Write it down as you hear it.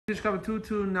Carpet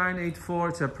 22984,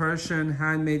 it's a Persian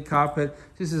handmade carpet.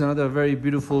 This is another very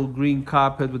beautiful green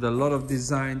carpet with a lot of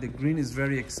design. The green is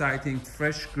very exciting,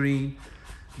 fresh green,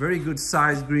 very good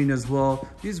size green as well.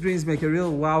 These greens make a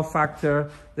real wow factor.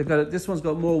 This one's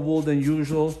got more wool than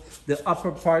usual. The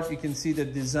upper part, you can see the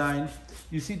design.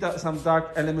 You see that some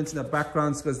dark elements in the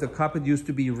backgrounds because the carpet used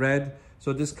to be red.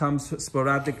 So this comes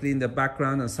sporadically in the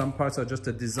background, and some parts are just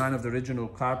the design of the original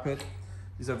carpet.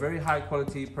 These are very high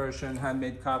quality Persian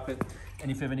handmade carpet. And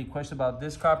if you have any questions about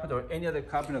this carpet or any other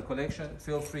carpet in the collection,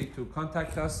 feel free to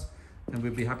contact us and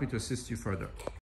we'll be happy to assist you further.